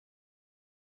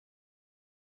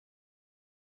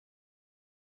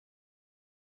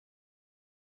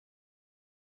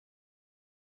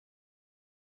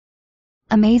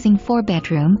amazing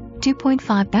 4-bedroom,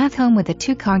 2.5-bath home with a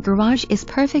 2-car garage is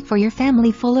perfect for your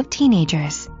family full of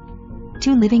teenagers.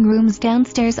 2 living rooms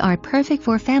downstairs are perfect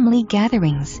for family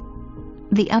gatherings.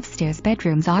 The upstairs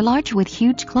bedrooms are large with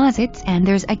huge closets, and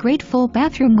there's a great full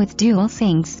bathroom with dual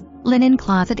sinks, linen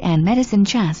closet and medicine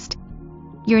chest.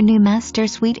 Your new master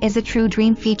suite is a true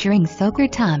dream featuring soaker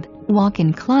tub,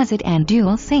 walk-in closet and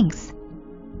dual sinks.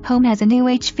 Home has a new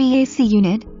HVAC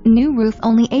unit, new roof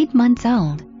only 8 months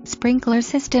old, sprinkler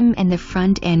system in the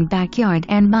front and backyard,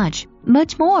 and much,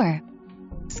 much more.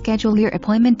 Schedule your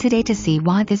appointment today to see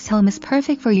why this home is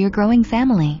perfect for your growing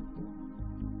family.